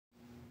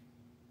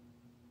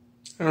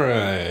All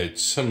right,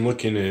 so I'm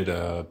looking at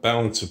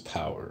balance of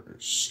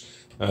powers.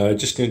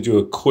 Just going to do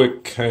a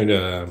quick kind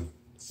of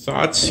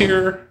thoughts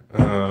here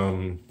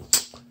on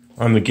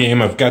the game.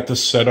 I've got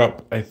this set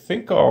up, I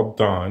think, all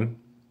done.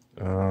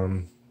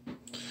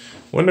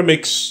 Wanted to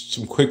make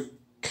some quick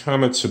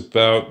comments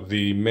about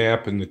the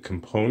map and the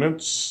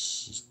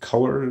components,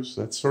 colors,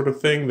 that sort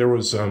of thing. There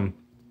was, I don't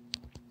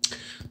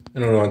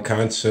know, on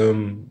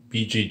Consum,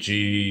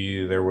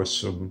 BGG, there was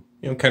some,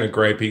 kind of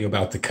griping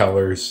about the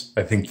colors.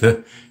 I think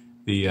the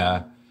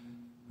let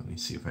me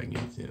see if I can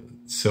get it.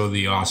 So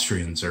the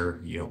Austrians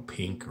are,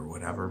 pink or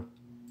whatever.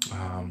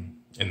 And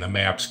the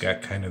map's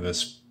got kind of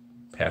this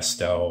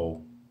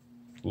pastel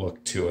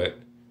look to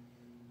it.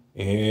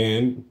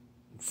 And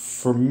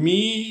for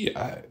me,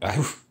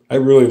 I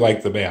really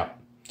like the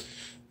map.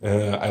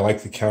 I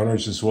like the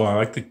counters as well.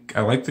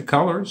 I like the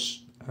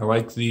colors. I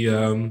like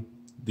the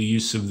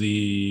use of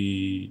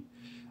the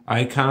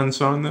icons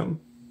on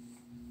them.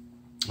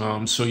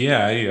 So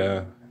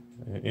yeah,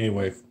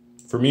 anyway,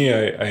 for me,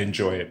 I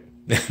enjoy it.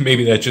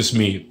 Maybe that's just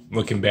me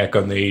looking back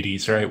on the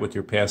 80s, right, with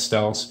your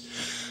pastels.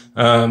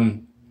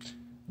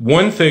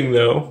 One thing,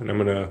 though, and I'm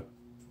going to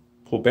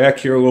pull back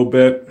here a little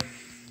bit.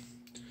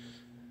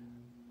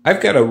 I've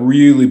got a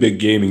really big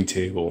gaming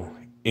table,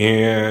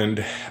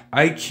 and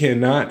I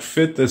cannot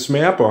fit this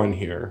map on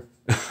here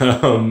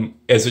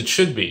as it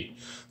should be.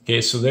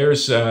 Okay, so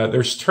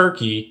there's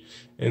Turkey,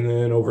 and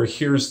then over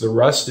here's the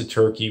rest of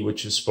Turkey,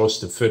 which is supposed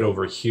to fit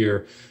over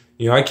here.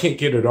 I can't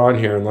get it on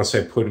here unless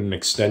I put an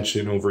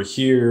extension over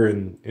here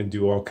and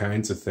do all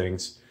kinds of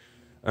things.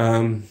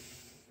 I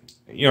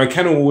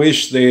kind of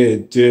wish they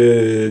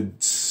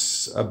did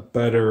a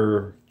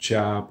better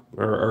job,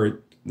 or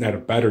not a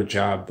better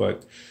job,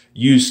 but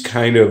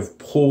kind of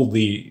pull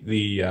the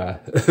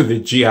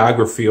the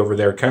geography over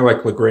there, kind of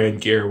like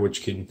LaGrande-Gare,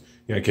 which can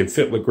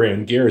fit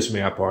LaGrande-Gare's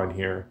map on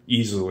here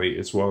easily,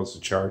 as well as the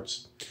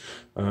charts,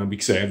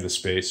 because I have the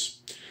space.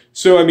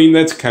 So I mean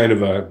that's kind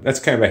of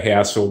a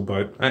hassle,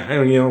 but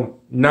I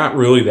not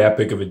really that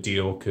big of a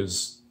deal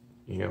because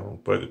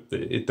but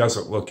it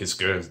doesn't look as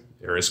good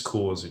or as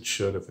cool as it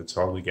should if it's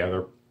all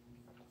together.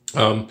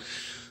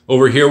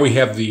 Over here we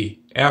have the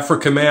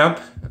Africa map,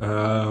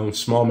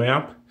 small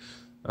map,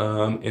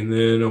 and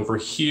then over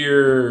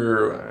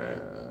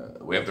here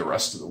we have the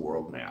rest of the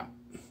world map.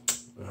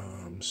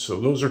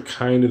 So those are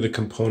kind of the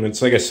components.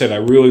 Like I said, I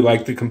really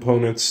like the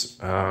components.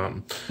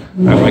 I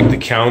like the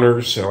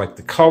counters. I like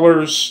the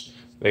colors.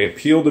 They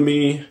appeal to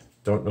me.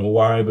 Don't know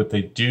why, but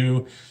they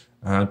do.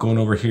 Going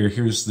over here,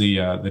 here's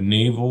the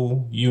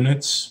naval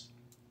units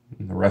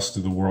and the rest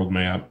of the world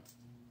map.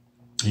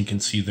 You can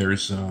see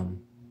there's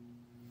some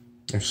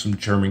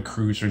German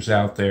cruisers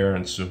out there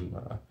and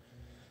some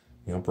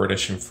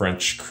British and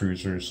French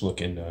cruisers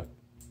looking to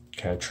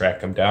kind of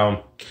track them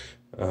down.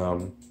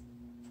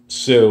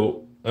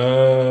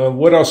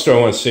 What else do I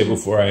want to say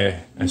before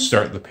I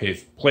start the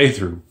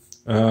playthrough?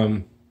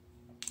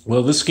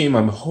 Well, this game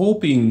I'm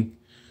hoping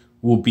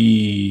will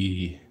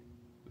be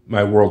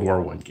my World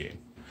War I game.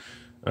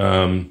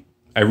 I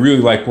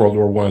really like World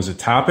War I as a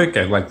topic.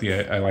 I like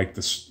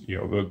this,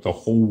 the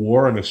whole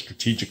war on a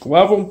strategic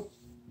level.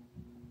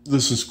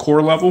 This is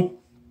core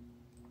level,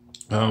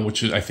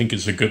 which I think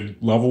is a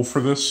good level for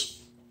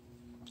this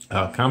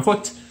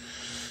conflict.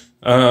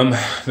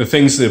 The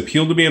things that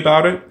appeal to me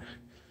about it,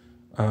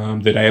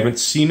 that I haven't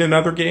seen in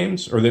other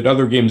games, or that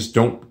other games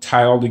don't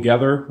tie all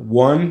together.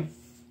 One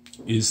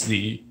is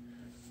the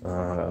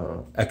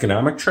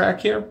economic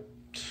track here.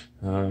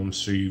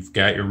 So you've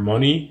got your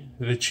money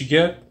that you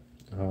get,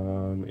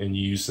 and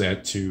you use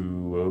that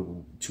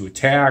to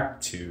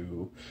attack,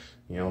 to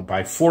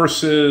buy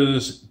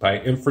forces, buy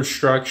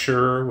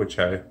infrastructure, which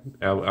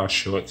I'll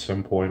show at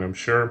some point, I'm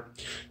sure.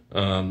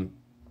 And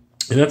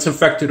that's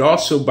affected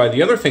also by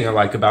the other thing I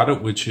like about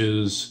it, which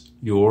is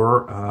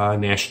your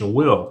national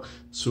will.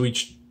 So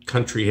each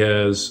country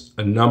has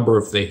a number.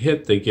 If they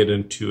hit, they get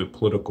into a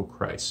political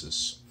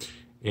crisis,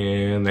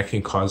 and that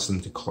can cause them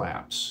to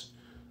collapse.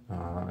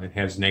 It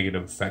has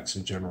negative effects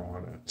in general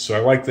on it. So I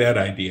like that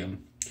idea.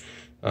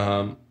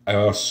 I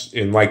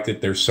also like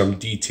that there's some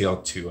detail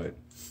to it.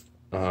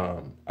 I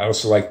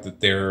also like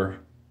that there's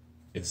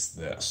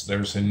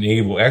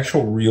a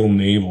actual real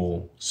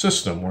naval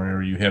system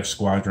where you have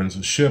squadrons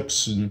of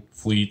ships and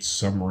fleets,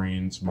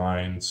 submarines,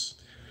 mines,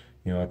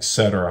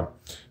 etc.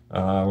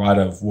 A lot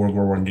of World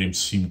War I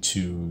games seem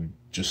to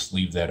just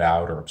leave that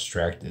out or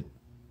abstract it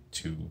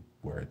to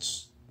where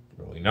it's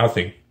really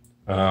nothing.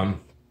 The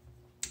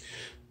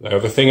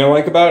other thing I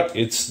like about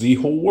it's the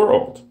whole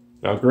world.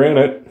 Now,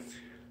 granted,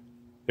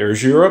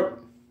 there's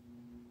Europe,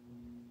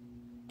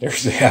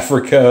 there's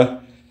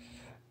Africa,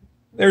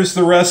 there's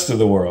the rest of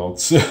the world.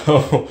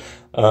 So,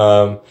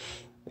 but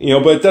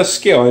it does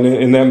scale,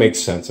 and that makes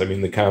sense. I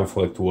mean, the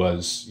conflict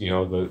was,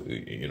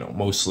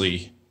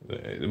 mostly.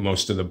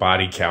 Most of the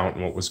body count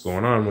and what was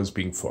going on was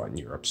being fought in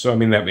Europe. So, I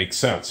mean, that makes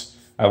sense.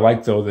 I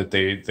like, though, that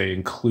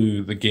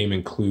the game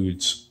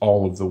includes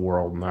all of the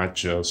world, not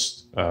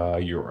just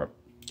Europe.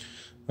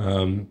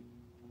 I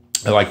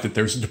like that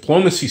there's a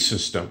diplomacy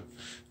system.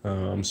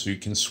 So you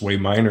can sway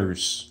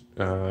miners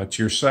to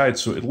your side.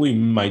 So Italy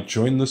might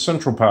join the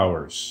Central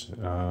Powers.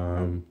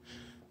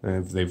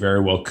 They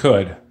very well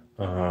could.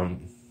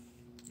 And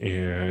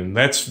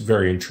that's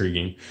very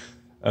intriguing.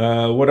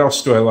 What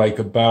else do I like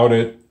about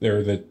it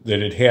there that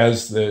it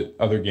has that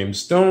other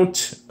games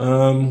don't?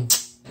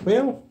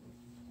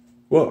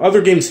 Well,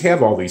 other games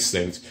have all these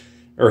things,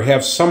 or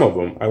have some of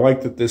them. I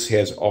like that this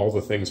has all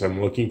the things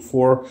I'm looking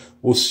for.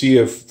 We'll see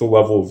if the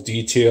level of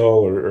detail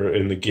or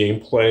in the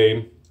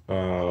gameplay,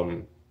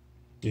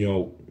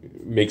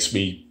 makes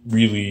me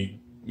really,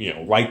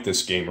 like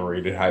this game or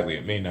rate it highly.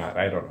 It may not.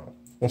 I don't know.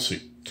 We'll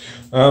see.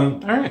 All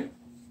right.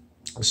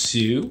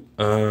 So,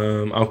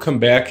 I'll come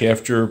back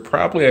after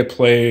probably I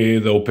play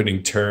the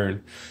opening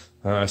turn.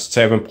 Since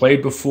I haven't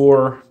played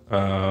before,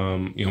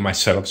 my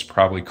setup's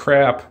probably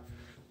crap.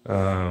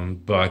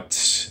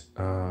 But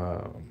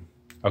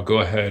I'll go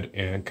ahead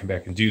and come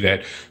back and do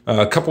that.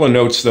 A couple of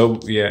notes, though,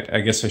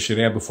 I guess I should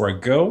add before I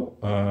go,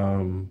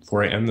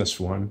 before I end this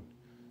one.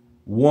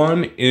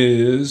 One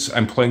is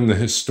I'm playing the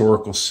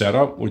historical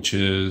setup, which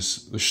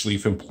is the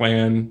Schlieffen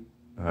Plan.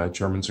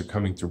 Germans are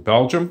coming through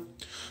Belgium.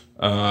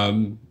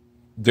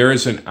 There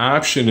is an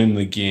option in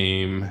the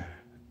game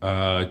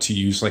to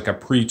use like a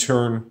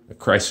pre-turn, a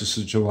Crisis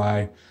of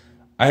July.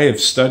 I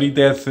have studied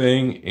that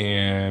thing,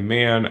 and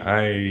man,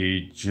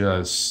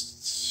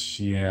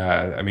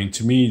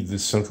 to me, the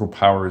Central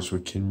Powers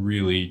can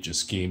really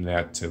just game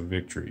that to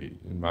victory,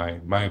 in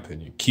my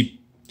opinion.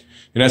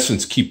 In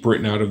essence, keep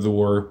Britain out of the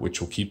war,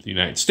 which will keep the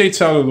United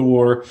States out of the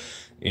war,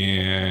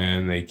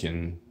 and they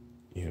can,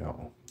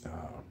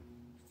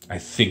 I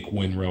think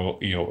win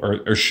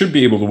or should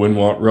be able to win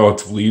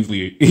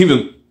relatively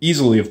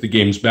easily if the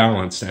game's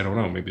balanced. I don't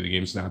know, maybe the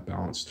game's not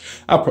balanced.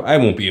 I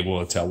won't be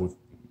able to tell with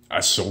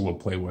a solo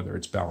play whether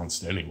it's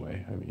balanced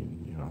anyway. I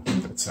mean,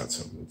 that's not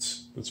something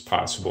that's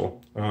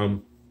possible,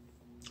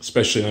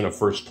 especially on a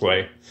first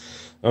play.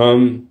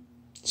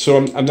 So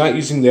I'm not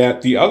using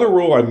that. The other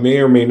rule I may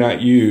or may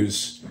not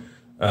use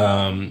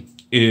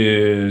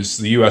is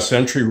the U.S.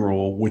 entry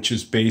rule, which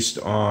is based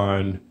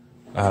on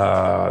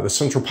the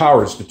Central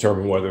Powers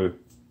determine whether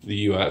the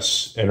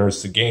U.S.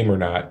 enters the game or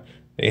not.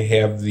 They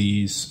have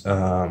these,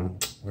 where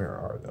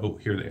are they? Oh,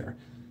 here they are.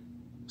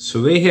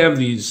 So they have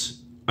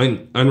these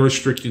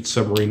unrestricted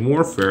submarine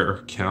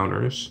warfare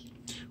counters.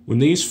 When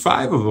they use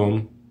 5 of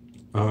them,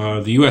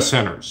 the U.S.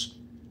 enters.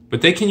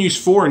 But they can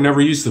use 4 and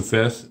never use the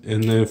 5th,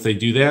 and then if they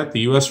do that,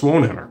 the U.S.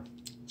 won't enter.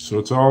 So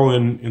it's all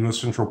in the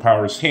Central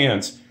Powers'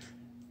 hands.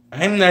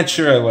 I'm not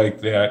sure I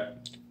like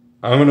that.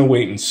 I'm going to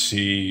wait and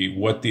see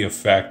what the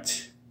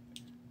effect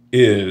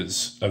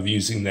is of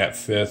using that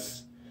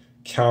 5th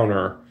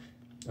counter.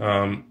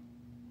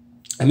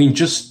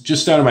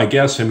 Just out of my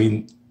guess,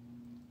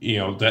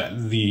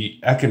 that the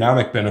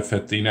economic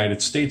benefit the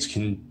United States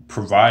can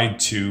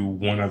provide to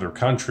one other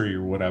country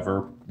or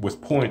whatever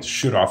with points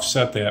should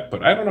offset that,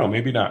 but I don't know,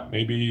 maybe not.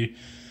 Maybe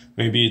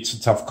it's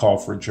a tough call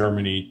for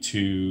Germany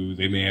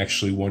they may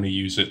actually want to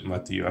use it and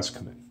let the U.S.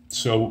 come in.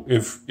 So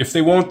if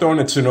they won't, though,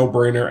 and it's a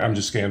no-brainer, I'm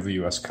just going to have the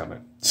U.S. come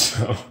in.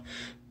 So,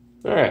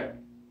 all right.